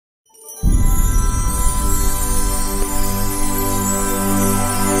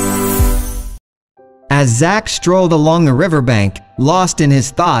As Zack strolled along the riverbank, lost in his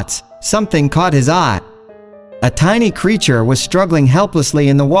thoughts, something caught his eye. A tiny creature was struggling helplessly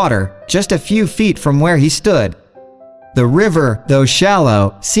in the water, just a few feet from where he stood. The river, though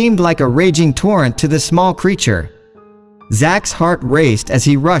shallow, seemed like a raging torrent to the small creature. Zack's heart raced as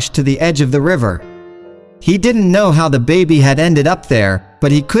he rushed to the edge of the river. He didn't know how the baby had ended up there,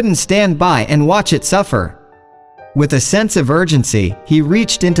 but he couldn't stand by and watch it suffer. With a sense of urgency, he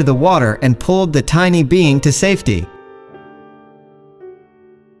reached into the water and pulled the tiny being to safety.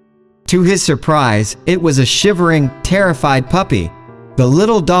 To his surprise, it was a shivering, terrified puppy. The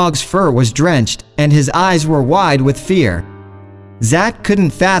little dog's fur was drenched, and his eyes were wide with fear. Zack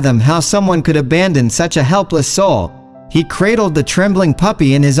couldn't fathom how someone could abandon such a helpless soul. He cradled the trembling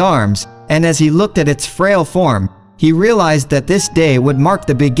puppy in his arms, and as he looked at its frail form, he realized that this day would mark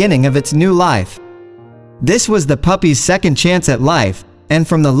the beginning of its new life. This was the puppy's second chance at life, and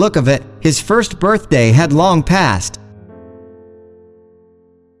from the look of it, his first birthday had long passed.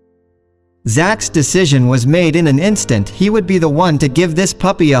 Zack's decision was made in an instant. He would be the one to give this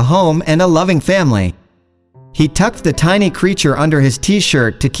puppy a home and a loving family. He tucked the tiny creature under his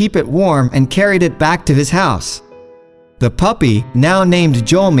t-shirt to keep it warm and carried it back to his house. The puppy, now named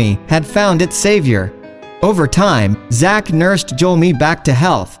Jolmy, had found its savior. Over time, Zack nursed Jolmy back to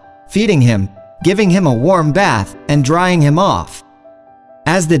health, feeding him, giving him a warm bath, and drying him off.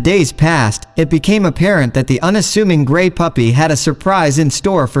 As the days passed, it became apparent that the unassuming gray puppy had a surprise in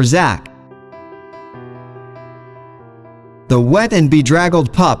store for Zack. The wet and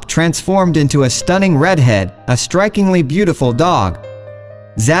bedraggled pup transformed into a stunning redhead, a strikingly beautiful dog.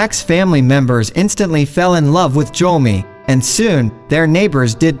 Zack's family members instantly fell in love with Jolmy, and soon, their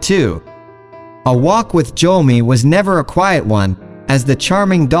neighbors did too. A walk with Jolmy was never a quiet one, as the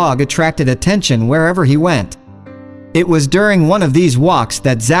charming dog attracted attention wherever he went. It was during one of these walks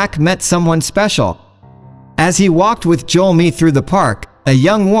that Zack met someone special. As he walked with Jolmy through the park, a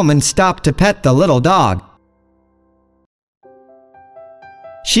young woman stopped to pet the little dog.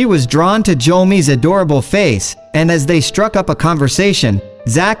 She was drawn to Jolmy's adorable face, and as they struck up a conversation,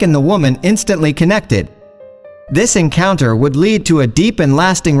 Zack and the woman instantly connected. This encounter would lead to a deep and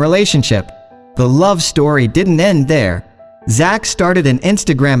lasting relationship. The love story didn't end there. Zack started an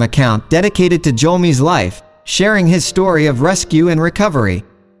Instagram account dedicated to Jolmy's life, sharing his story of rescue and recovery.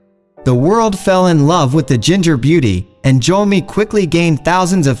 The world fell in love with the ginger beauty, and Jolmy quickly gained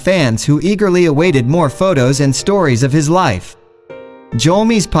thousands of fans who eagerly awaited more photos and stories of his life.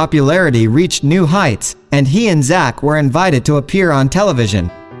 Jolmy's popularity reached new heights, and he and Zack were invited to appear on television.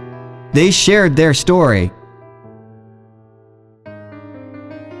 They shared their story,